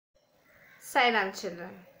Sai Ram children.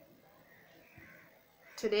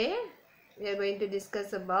 Today we are going to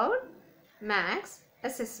discuss about maths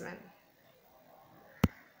assessment.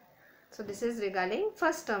 So this is regarding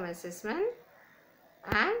first term assessment,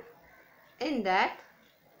 and in that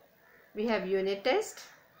we have unit test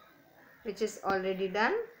which is already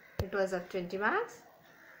done. It was of 20 marks.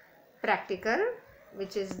 Practical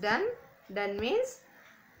which is done. Done means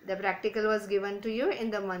the practical was given to you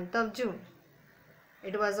in the month of June.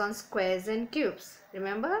 It was on squares and cubes,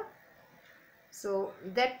 remember? So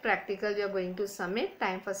that practical you are going to submit.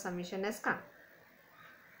 Time for submission has come.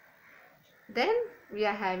 Then we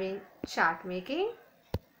are having chart making,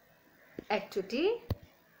 activity,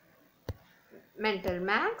 mental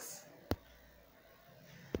maths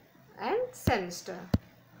and semester.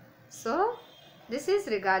 So this is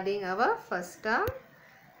regarding our first term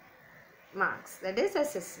marks, that is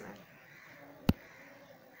assessment.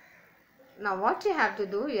 Now what you have to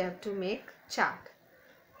do, you have to make chart.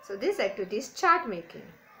 So this activity is chart making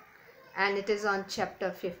and it is on chapter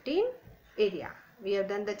 15 area. We have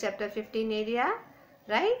done the chapter 15 area,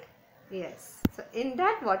 right? Yes. So in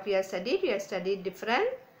that what we have studied different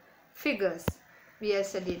figures. We have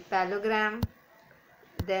studied parallelogram,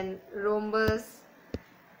 then rhombus,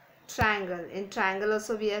 triangle. In triangle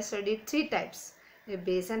also we have studied three types. If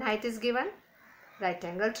base and height is given, right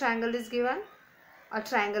angle triangle is given, a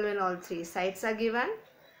triangle when all three sides are given,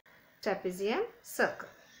 trapezium, circle.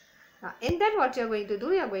 Now in that what you are going to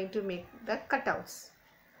do, you are going to make the cutouts.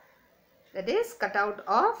 That is cutout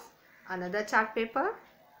of another chart paper,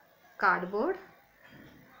 cardboard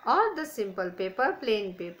or the simple paper,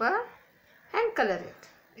 plain paper, and color it.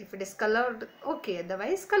 If it is colored, okay,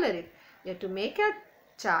 otherwise color it. You have to make a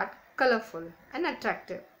chart colorful and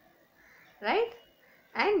attractive, right?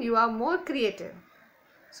 And you are more creative.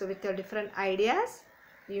 So with your different ideas,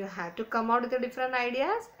 you have to come out with your different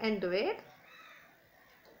ideas and do it.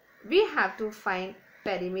 We have to find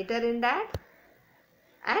perimeter in that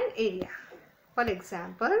and area. For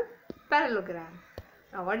example, parallelogram.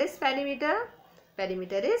 Now what is perimeter?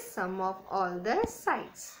 Perimeter is sum of all the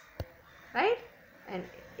sides, right? And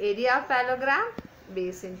area of parallelogram,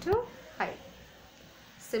 base into height.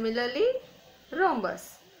 Similarly,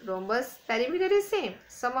 rhombus. Rhombus perimeter is same,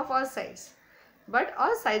 sum of all sides. But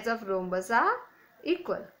all sides of rhombus are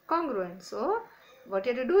equal, congruent. So what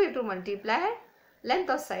you have to do, you have to multiply length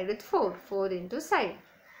of side with 4. 4 into side.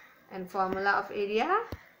 And formula of area,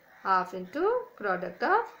 half into product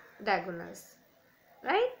of diagonals,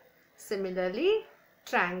 right? Similarly,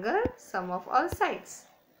 triangle, sum of all sides.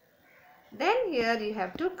 Then here you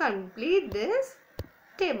have to complete this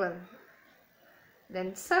table.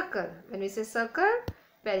 Then circle. When we say circle,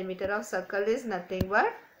 perimeter of circle is nothing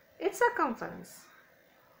but its circumference.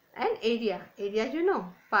 And area. Area you know,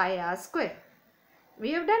 pi r square.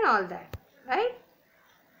 We have done all that, right?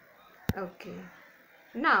 Okay.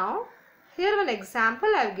 Now, here one example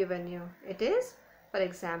I have given you. It is, for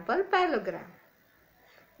example, parallelogram.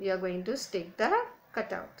 You are going to stick the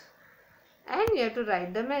cutout. And you have to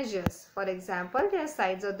write the measures. For example, the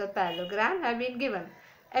sides of the parallelogram have been given.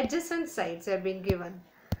 Adjacent sides have been given.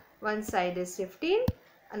 One side is 15,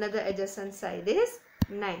 another adjacent side is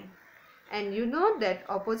 9. And you know that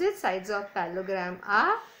opposite sides of parallelogram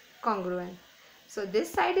are congruent. So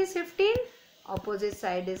this side is 15, opposite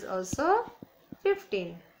side is also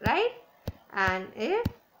 15, right? And if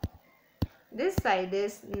this side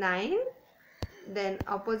is 9, then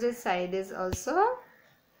opposite side is also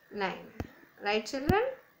 9. Right children?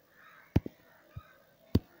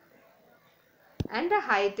 And the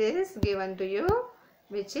height is given to you,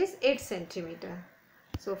 which is 8 centimeter.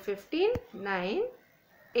 So 15, 9,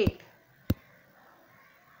 8.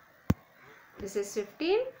 This is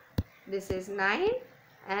 15, this is 9,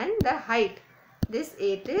 and the height. This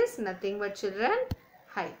 8 is nothing but children,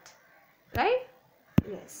 height. Right?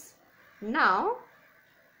 Yes. Now,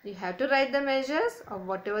 you have to write the measures of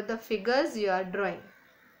whatever the figures you are drawing.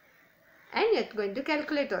 And you are going to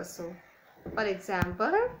calculate also. For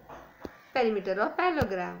example, perimeter of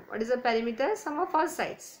parallelogram. What is the perimeter? Sum of all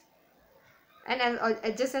sides. And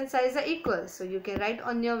adjacent sides are equal. So you can write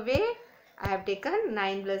on your way. I have taken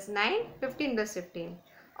 9 plus 9, 15 plus 15.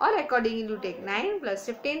 Or accordingly you take 9 plus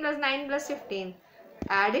 15 plus 9 plus 15.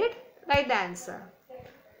 Add it, write the answer.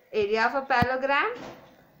 Area of a parallelogram,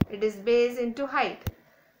 it is base into height.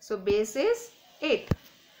 So base is 8.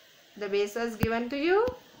 The base was given to you.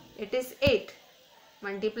 It is 8.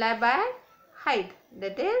 Multiply by height.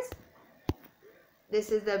 That is, this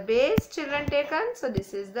is the base children taken. So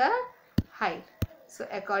this is the height. So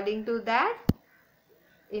according to that,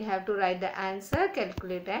 you have to write the answer,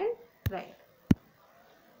 calculate and write.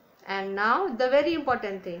 And now the very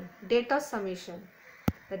important thing, date of submission.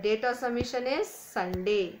 The date of submission is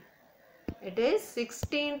Sunday. It is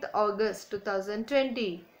 16th August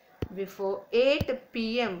 2020 before 8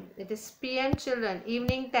 p.m. It is p.m. children,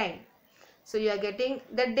 evening time. So you are getting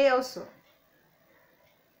the day also.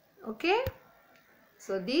 Okay.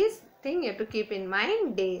 So these things you have to keep in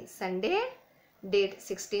mind. Day Sunday, date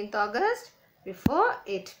 16th August before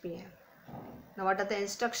 8 p.m. Now what are the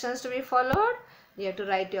instructions to be followed? You have to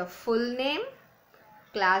write your full name,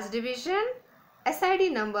 class division,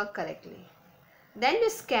 SID number correctly. Then you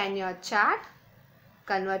scan your chart,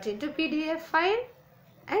 convert into PDF file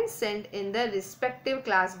and send in the respective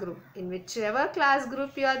class group. In whichever class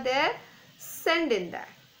group you are there, send in that.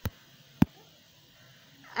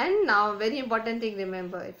 And now very important thing,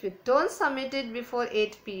 remember, if you don't submit it before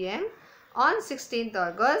 8 p.m. on 16th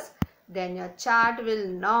August, then your chart will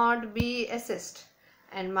not be assessed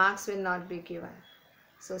and marks will not be given.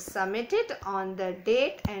 So submit it on the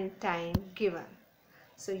date and time given.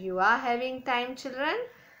 So you are having time, children,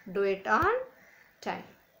 do it on time.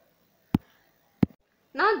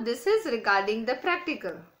 Now this is regarding the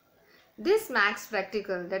practical. This max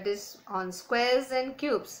practical, that is on squares and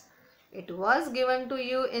cubes, it was given to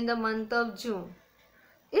you in the month of June,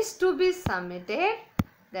 is to be submitted,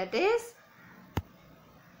 that is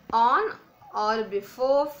on or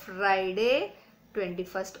before Friday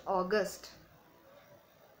 21st August.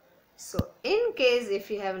 So in case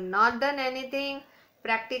if you have not done anything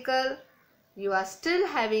practical, you are still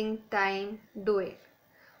having time, do it.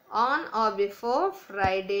 On or before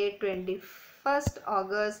Friday 21st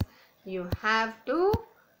August, you have to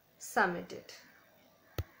submit it.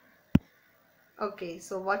 Okay,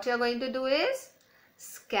 so what you are going to do is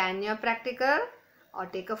scan your practical or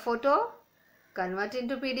take a photo, convert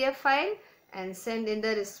into PDF file and send in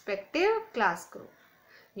the respective class group.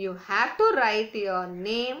 You have to write your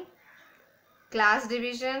name, class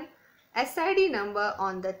division, SID number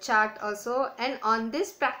on the chart also and on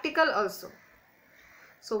this practical also.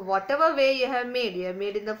 So whatever way you have made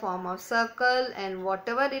in the form of circle and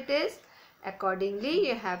whatever it is, accordingly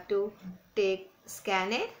you have to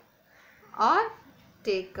scan it or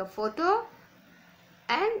take a photo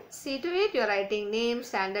and see to it you are writing name,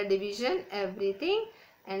 standard deviation, everything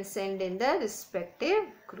and send in the respective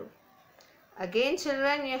group. Again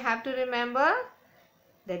children, you have to remember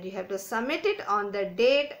that you have to submit it on the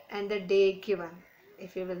date and the day given.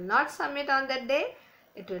 If you will not submit on that day,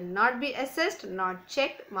 it will not be assessed, not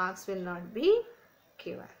checked, marks will not be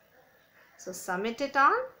given. So submit it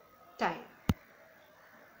on time.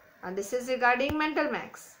 And this is regarding mental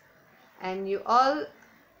max. And you all,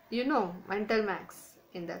 know mental max.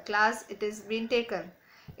 In the class it is been taken.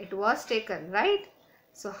 It was taken, right?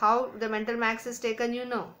 So how the mental max is taken, you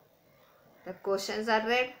know. The questions are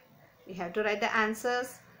read. You have to write the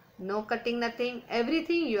answers. No cutting, nothing.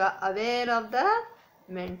 Everything you are aware of the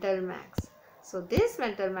mental max. So this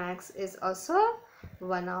mental max is also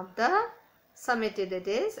one of the submitted, it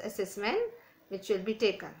is assessment which will be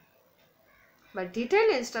taken. But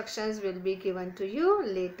detailed instructions will be given to you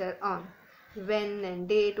later on. When and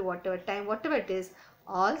date, whatever time, whatever it is,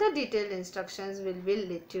 all the detailed instructions will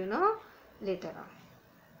let you know later on.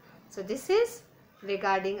 So this is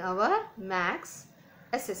regarding our max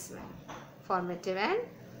assessment, formative and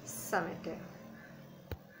summative.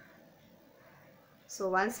 So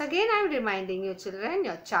once again I am reminding you children,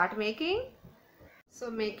 your chart making. So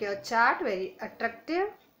make your chart very attractive,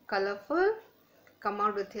 colorful, come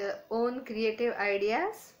out with your own creative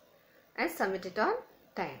ideas and submit it on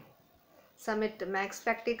time. Submit the max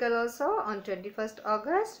practical also on 21st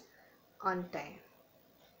August on time.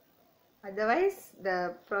 Otherwise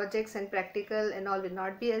the projects and practical and all will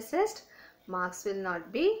not be assessed, marks will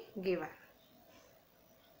not be given.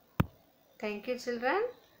 Thank you children.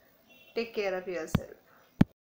 Take care of yourself.